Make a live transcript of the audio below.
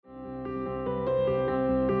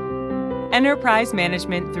Enterprise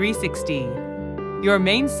Management 360, your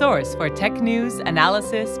main source for tech news,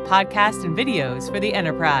 analysis, podcasts, and videos for the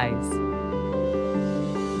enterprise.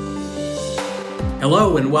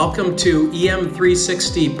 Hello and welcome to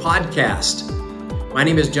EM360 Podcast. My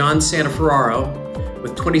name is John Santaferraro.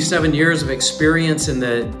 With 27 years of experience in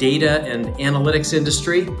the data and analytics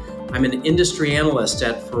industry, I'm an industry analyst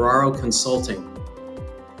at Ferraro Consulting.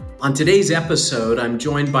 On today's episode, I'm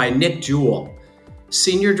joined by Nick Jewell,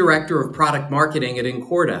 Senior Director of Product Marketing at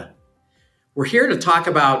Incorta. We're here to talk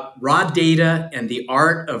about raw data and the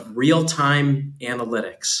art of real-time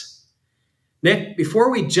analytics. Nick, before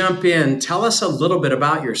we jump in, tell us a little bit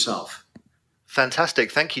about yourself.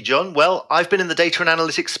 Fantastic. Thank you, John. Well, I've been in the data and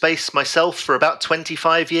analytics space myself for about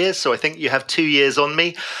 25 years, so I think you have 2 years on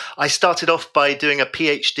me. I started off by doing a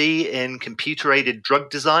PhD in computer-aided drug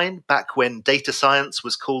design back when data science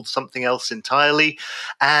was called something else entirely.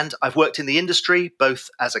 And I've worked in the industry both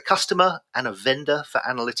as a customer and a vendor for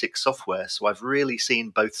analytics software. So I've really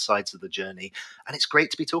seen both sides of the journey. And it's great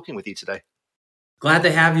to be talking with you today. Glad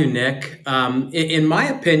to have you, Nick. In my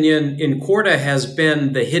opinion, Incorta has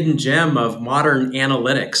been the hidden gem of modern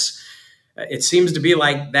analytics. It seems to be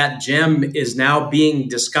like that gem is now being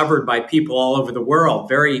discovered by people all over the world.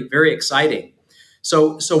 Very, very exciting.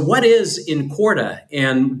 So what is Incorta,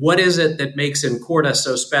 and what is it that makes Incorta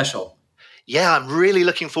so special? Yeah, I'm really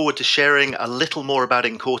looking forward to sharing a little more about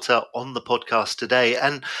Incorta on the podcast today.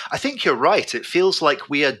 And I think you're right. It feels like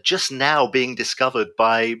we are just now being discovered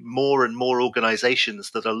by more and more organizations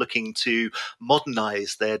that are looking to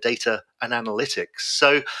modernize their data and analytics.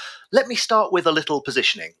 So let me start with a little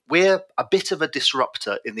positioning. We're a bit of a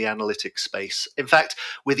disruptor in the analytics space. In fact,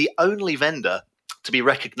 we're the only vendor to be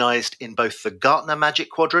recognized in both the Gartner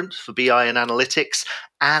Magic Quadrant for BI and analytics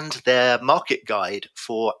and their market guide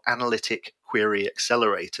for analytic query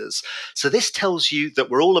accelerators. So this tells you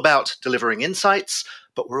that we're all about delivering insights,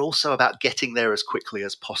 but we're also about getting there as quickly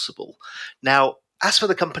as possible. Now, as for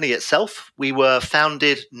the company itself, we were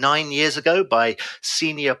founded 9 years ago by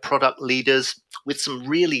senior product leaders with some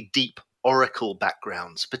really deep Oracle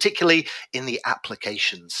backgrounds, particularly in the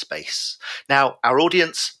application space. Now, our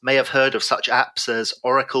audience may have heard of such apps as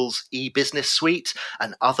Oracle's e-business suite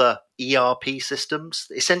and other ERP systems,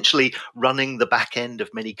 essentially running the back end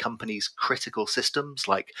of many companies' critical systems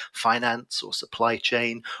like finance or supply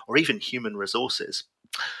chain or even human resources.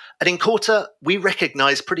 At Incorta, we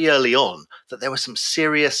recognized pretty early on that there were some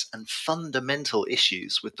serious and fundamental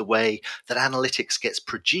issues with the way that analytics gets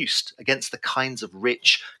produced against the kinds of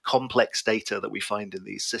rich, complex data that we find in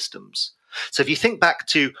these systems. So if you think back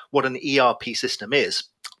to what an ERP system is,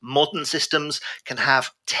 modern systems can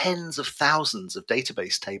have tens of thousands of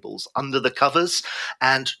database tables under the covers,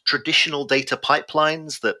 and traditional data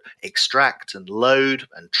pipelines that extract and load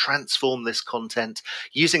and transform this content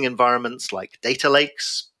using environments like data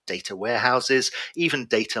lakes, data warehouses, even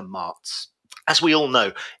data marts. As we all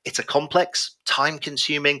know, it's a complex,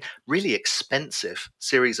 time-consuming, really expensive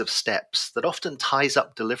series of steps that often ties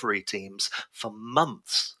up delivery teams for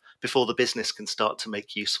months before the business can start to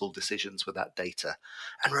make useful decisions with that data.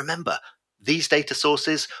 And remember, these data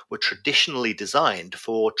sources were traditionally designed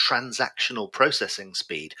for transactional processing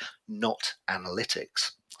speed, not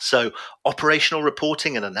analytics. So operational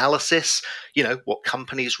reporting and analysis, what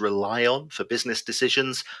companies rely on for business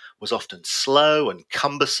decisions, was often slow and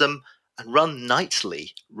cumbersome and run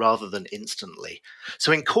nightly rather than instantly.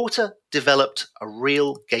 So Incorta developed a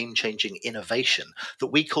real game-changing innovation that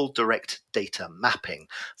we call direct data mapping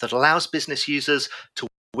that allows business users to work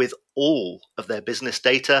with all of their business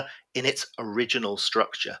data in its original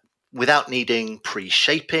structure, without needing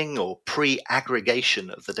pre-shaping or pre-aggregation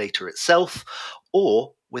of the data itself,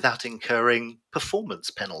 or without incurring performance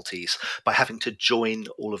penalties by having to join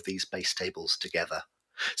all of these base tables together.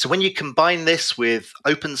 So when you combine this with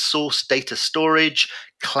open source data storage,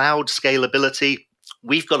 cloud scalability,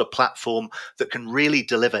 we've got a platform that can really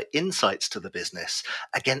deliver insights to the business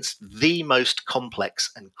against the most complex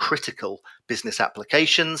and critical business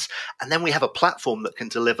applications. And then we have a platform that can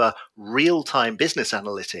deliver real-time business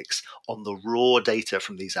analytics on the raw data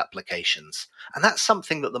from these applications. And that's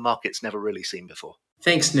something that the market's never really seen before.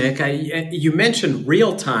 Thanks, Nick. You mentioned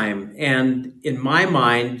real time, and in my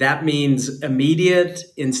mind, that means immediate,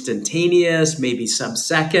 instantaneous, maybe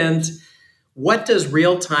sub-second. What does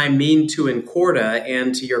real time mean to Incorta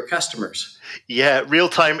and to your customers? Yeah, real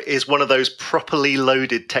time is one of those properly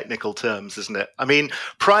loaded technical terms, isn't it? I mean,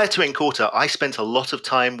 prior to Incorta, I spent a lot of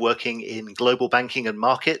time working in global banking and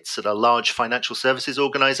markets at a large financial services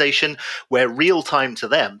organization where real time to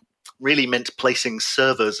them really meant placing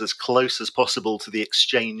servers as close as possible to the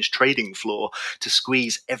exchange trading floor to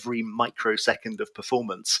squeeze every microsecond of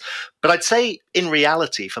performance. But I'd say in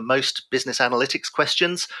reality, for most business analytics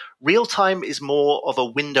questions, real time is more of a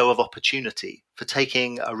window of opportunity for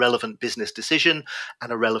taking a relevant business decision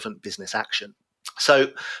and a relevant business action.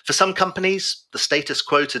 So for some companies, the status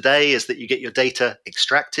quo today is that you get your data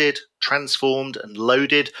extracted, transformed, and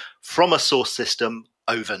loaded from a source system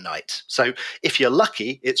overnight. So if you're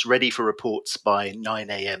lucky, it's ready for reports by 9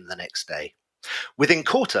 a.m. the next day. Within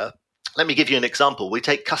Incorta, let me give you an example. We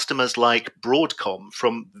take customers like Broadcom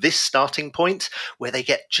from this starting point where they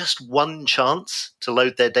get just one chance to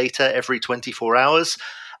load their data every 24 hours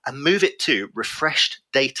and move it to refreshed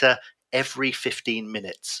data every 15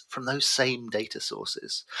 minutes from those same data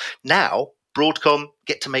sources. Now, Broadcom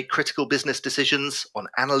get to make critical business decisions on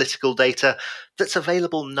analytical data that's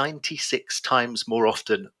available 96 times more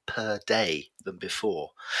often per day than before.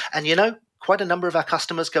 And quite a number of our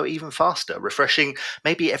customers go even faster, refreshing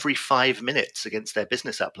maybe every 5 minutes against their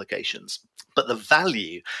business applications. But the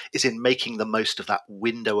value is in making the most of that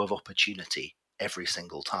window of opportunity every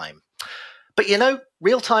single time. But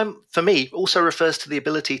real time for me also refers to the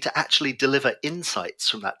ability to actually deliver insights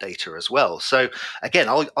from that data as well. So again,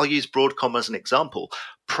 I'll use Broadcom as an example.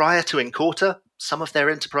 Prior to Incorta, some of their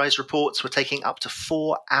enterprise reports were taking up to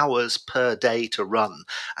 4 hours per day to run.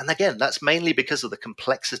 And again, that's mainly because of the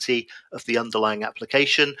complexity of the underlying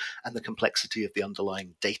application and the complexity of the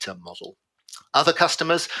underlying data model. Other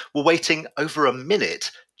customers were waiting over a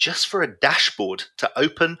minute just for a dashboard to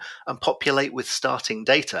open and populate with starting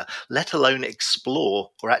data, let alone explore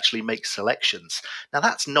or actually make selections. Now,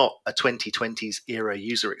 that's not a 2020s era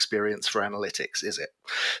user experience for analytics, is it?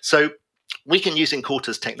 So we can, using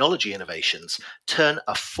Incorta's technology innovations, turn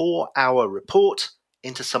a 4-hour report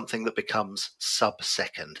into something that becomes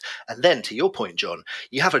sub-second. And then, to your point, John,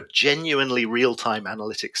 you have a genuinely real-time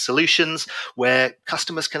analytics solutions where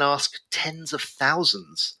customers can ask tens of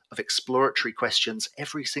thousands of exploratory questions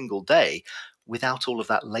every single day without all of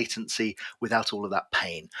that latency, without all of that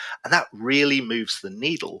pain. And that really moves the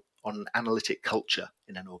needle on analytic culture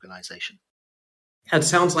in an organization. It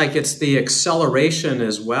sounds like it's the acceleration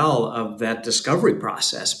as well of that discovery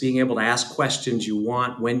process, being able to ask questions you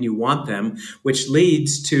want when you want them, which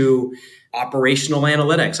leads to operational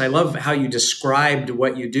analytics. I love how you described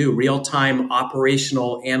what you do, real-time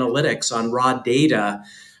operational analytics on raw data.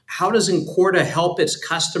 How does Incorta help its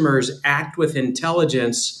customers act with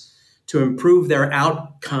intelligence to improve their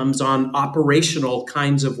outcomes on operational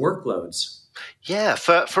kinds of workloads? Yeah,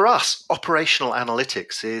 for us, operational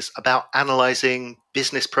analytics is about analyzing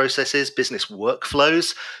business processes, business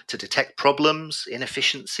workflows to detect problems,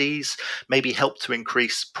 inefficiencies, maybe help to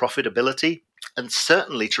increase profitability, and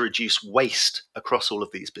certainly to reduce waste across all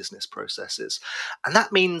of these business processes. And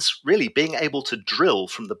that means really being able to drill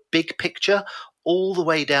from the big picture all the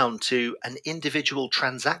way down to an individual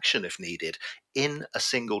transaction if needed in a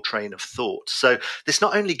single train of thought. So this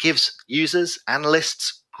not only gives users,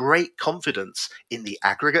 analysts, great confidence in the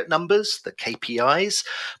aggregate numbers, the KPIs,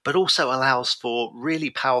 but also allows for really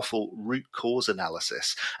powerful root cause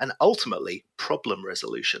analysis and ultimately problem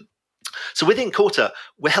resolution. So within Incorta,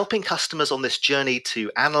 we're helping customers on this journey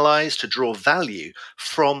to analyze, to draw value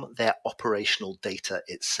from their operational data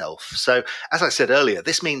itself. So as I said earlier,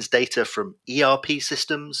 this means data from ERP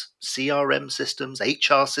systems, CRM systems,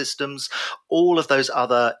 HR systems, all of those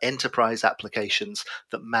other enterprise applications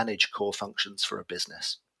that manage core functions for a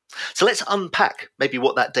business. So let's unpack maybe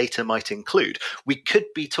what that data might include. We could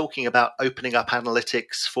be talking about opening up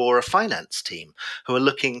analytics for a finance team who are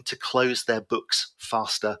looking to close their books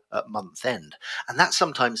faster at month end. And that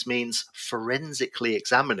sometimes means forensically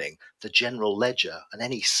examining the general ledger and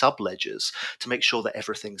any sub-ledgers to make sure that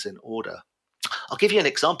everything's in order. I'll give you an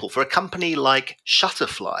example. For a company like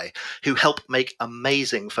Shutterfly, who help make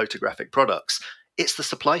amazing photographic products, it's the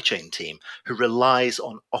supply chain team who relies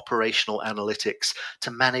on operational analytics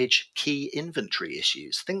to manage key inventory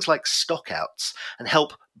issues, things like stockouts, and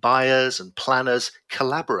help buyers and planners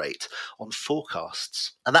collaborate on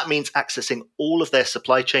forecasts. And that means accessing all of their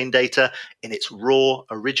supply chain data in its raw,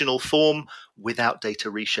 original form without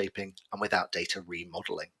data reshaping and without data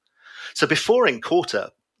remodeling. So before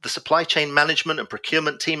Incorta, the supply chain management and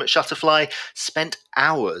procurement team at Shutterfly spent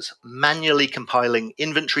hours manually compiling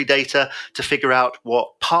inventory data to figure out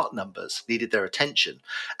what part numbers needed their attention.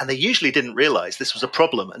 And they usually didn't realize this was a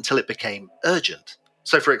problem until it became urgent.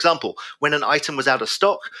 So, for example, when an item was out of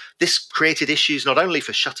stock, this created issues not only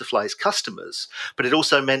for Shutterfly's customers, but it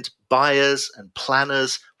also meant buyers and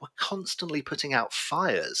planners were constantly putting out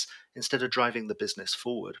fires instead of driving the business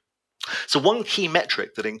forward. So one key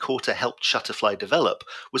metric that Incorta helped Shutterfly develop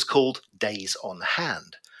was called days on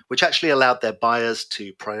hand, which actually allowed their buyers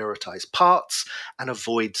to prioritize parts and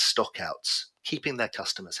avoid stockouts, keeping their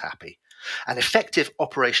customers happy. And effective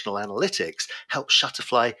operational analytics helped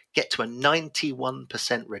Shutterfly get to a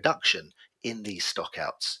 91% reduction in these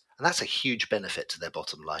stockouts. And that's a huge benefit to their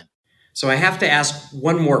bottom line. So I have to ask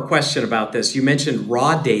one more question about this. You mentioned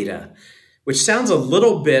raw data, which sounds a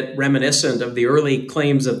little bit reminiscent of the early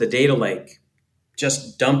claims of the data lake.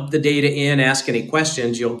 Just dump the data in, ask any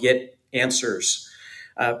questions, you'll get answers.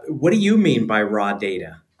 What do you mean by raw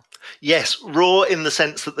data? Yes, raw in the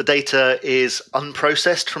sense that the data is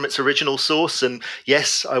unprocessed from its original source. And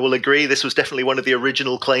yes, I will agree, this was definitely one of the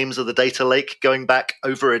original claims of the data lake going back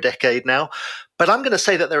over a decade now. But I'm going to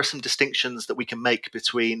say that there are some distinctions that we can make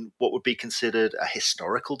between what would be considered a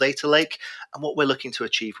historical data lake and what we're looking to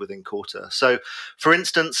achieve with Incorta. So, for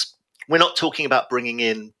instance, we're not talking about bringing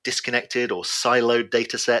in disconnected or siloed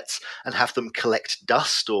data sets and have them collect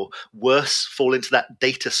dust or worse, fall into that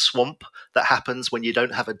data swamp that happens when you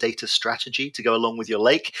don't have a data strategy to go along with your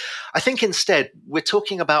lake. I think instead, we're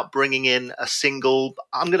talking about bringing in a single,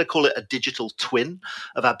 I'm going to call it a digital twin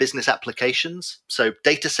of our business applications. So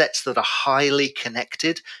data sets that are highly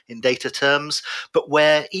connected in data terms, but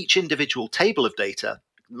where each individual table of data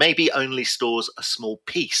maybe only stores a small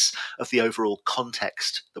piece of the overall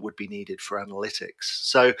context that would be needed for analytics.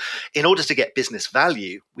 So in order to get business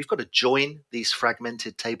value, we've got to join these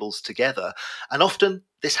fragmented tables together. And often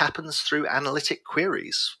this happens through analytic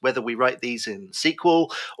queries, whether we write these in SQL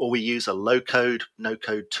or we use a low-code,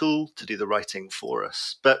 no-code tool to do the writing for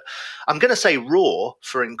us. But I'm going to say raw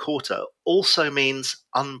for Incorta also means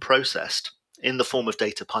unprocessed, in the form of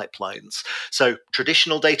data pipelines. So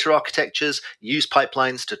traditional data architectures use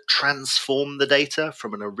pipelines to transform the data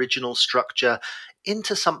from an original structure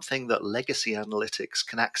into something that legacy analytics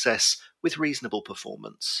can access with reasonable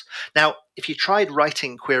performance. Now, if you tried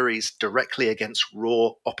writing queries directly against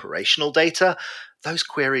raw operational data, those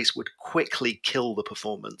queries would quickly kill the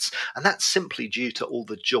performance. And that's simply due to all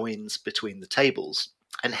the joins between the tables,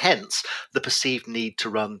 and hence the perceived need to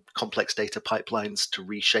run complex data pipelines to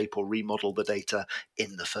reshape or remodel the data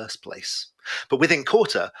in the first place. But with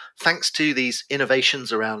Incorta, thanks to these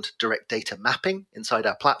innovations around direct data mapping inside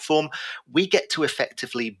our platform, we get to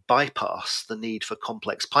effectively bypass the need for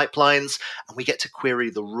complex pipelines, and we get to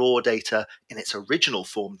query the raw data in its original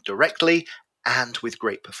form directly and with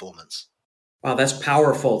great performance. Wow, that's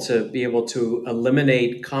powerful to be able to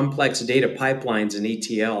eliminate complex data pipelines in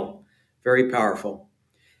ETL. Very powerful.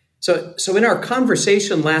 So in our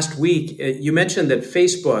conversation last week, you mentioned that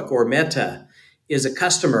Facebook or Meta is a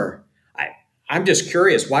customer. I'm just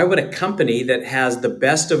curious, why would a company that has the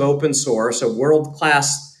best of open source, a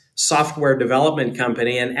world-class software development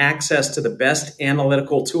company, and access to the best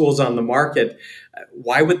analytical tools on the market,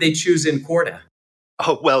 why would they choose Incorta?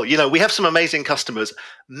 Oh, well, we have some amazing customers.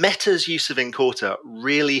 Meta's use of Incorta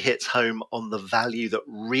really hits home on the value that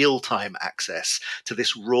real-time access to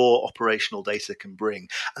this raw operational data can bring.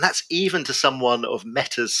 And that's even to someone of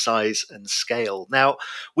Meta's size and scale. Now,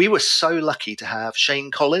 we were so lucky to have Shane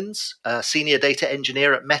Collins, a senior data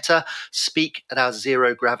engineer at Meta, speak at our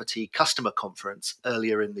Zero Gravity customer conference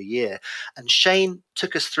earlier in the year. And Shane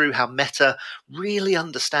took us through how Meta really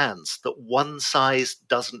understands that one size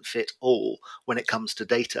doesn't fit all when it comes to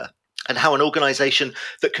data, and how an organization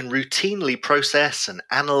that can routinely process and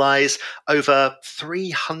analyze over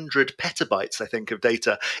 300 petabytes, I think, of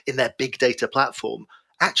data in their big data platform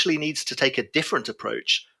actually needs to take a different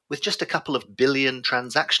approach with just a couple of billion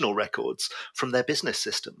transactional records from their business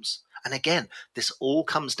systems. And again, this all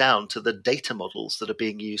comes down to the data models that are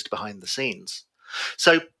being used behind the scenes.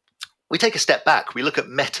 So we take a step back. We look at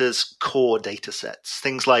Meta's core data sets,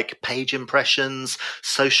 things like page impressions,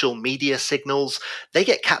 social media signals. They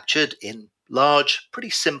get captured in large, pretty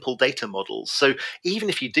simple data models. So even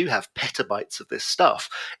if you do have petabytes of this stuff,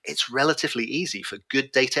 it's relatively easy for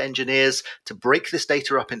good data engineers to break this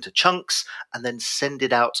data up into chunks and then send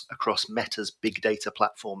it out across Meta's big data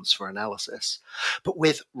platforms for analysis. But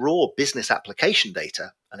with raw business application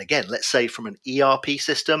data, and again, let's say from an ERP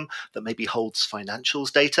system that maybe holds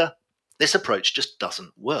financials data, this approach just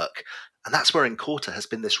doesn't work. And that's where Incorta has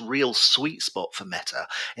been this real sweet spot for Meta,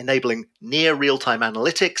 enabling near real-time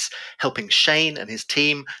analytics, helping Shane and his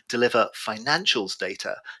team deliver financials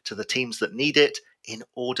data to the teams that need it in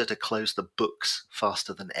order to close the books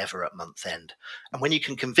faster than ever at month end. And when you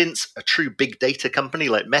can convince a true big data company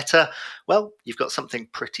like Meta, well, you've got something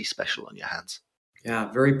pretty special on your hands.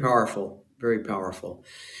 Yeah, very powerful. Very powerful.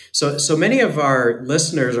 So many of our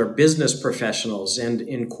listeners are business professionals, and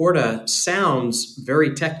Incorta sounds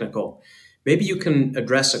very technical. maybe you can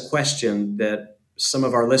address a question that some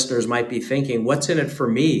of our listeners might be thinking, what's in it for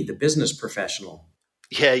me, the business professional?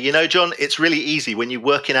 Yeah, John, it's really easy when you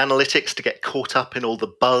work in analytics to get caught up in all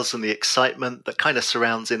the buzz and the excitement that kind of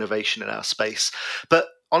surrounds innovation in our space. But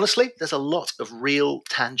honestly, there's a lot of real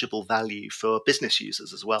tangible value for business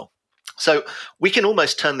users as well. So we can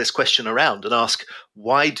almost turn this question around and ask,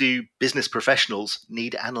 why do business professionals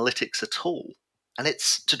need analytics at all? And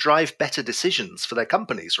it's to drive better decisions for their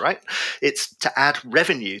companies, right? It's to add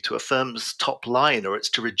revenue to a firm's top line, or it's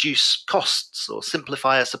to reduce costs or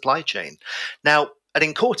simplify a supply chain. Now, at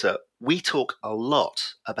Incorta, we talk a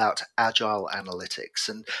lot about agile analytics,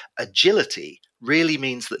 and agility really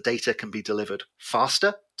means that data can be delivered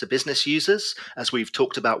faster to business users, as we've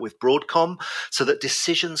talked about with Broadcom, so that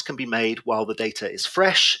decisions can be made while the data is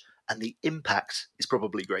fresh and the impact is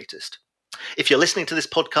probably greatest. If you're listening to this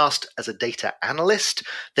podcast as a data analyst,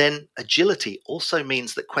 then agility also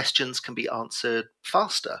means that questions can be answered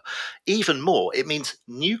faster. Even more, it means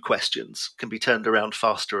new questions can be turned around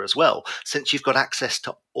faster as well, since you've got access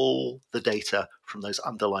to all the data from those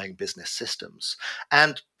underlying business systems.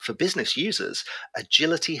 And for business users,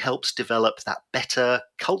 agility helps develop that better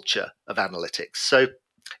culture of analytics. So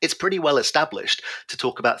it's pretty well established to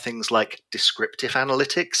talk about things like descriptive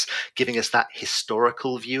analytics, giving us that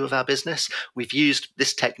historical view of our business. We've used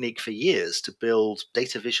this technique for years to build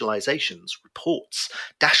data visualizations, reports,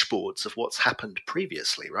 dashboards of what's happened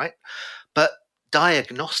previously, right? But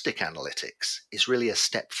diagnostic analytics is really a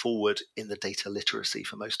step forward in the data literacy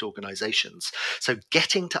for most organizations. So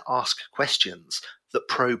getting to ask questions that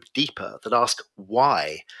probe deeper, that ask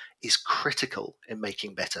why, is critical in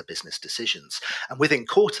making better business decisions. And with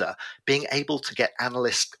Incorta, being able to get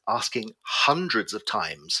analysts asking hundreds of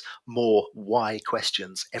times more why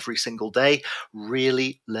questions every single day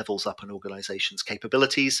really levels up an organization's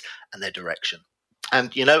capabilities and their direction.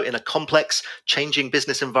 And, in a complex, changing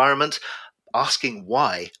business environment, asking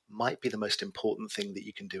why might be the most important thing that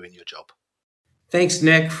you can do in your job. Thanks,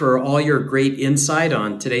 Nick, for all your great insight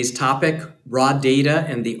on today's topic, raw data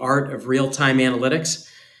and the art of real-time analytics.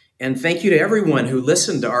 And thank you to everyone who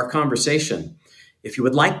listened to our conversation. If you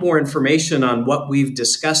would like more information on what we've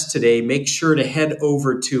discussed today, make sure to head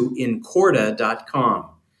over to Incorta.com.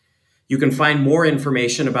 You can find more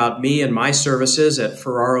information about me and my services at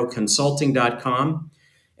FerraroConsulting.com.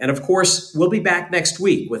 And of course, we'll be back next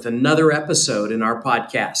week with another episode in our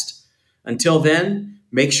podcast. Until then,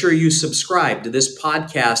 make sure you subscribe to this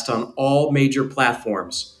podcast on all major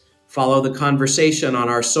platforms. Follow the conversation on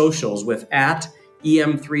our socials with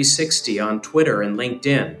 @EM360 on Twitter and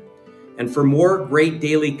LinkedIn. And for more great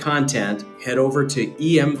daily content, head over to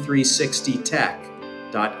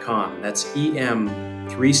em360tech.com. That's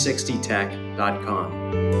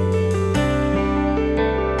em360tech.com.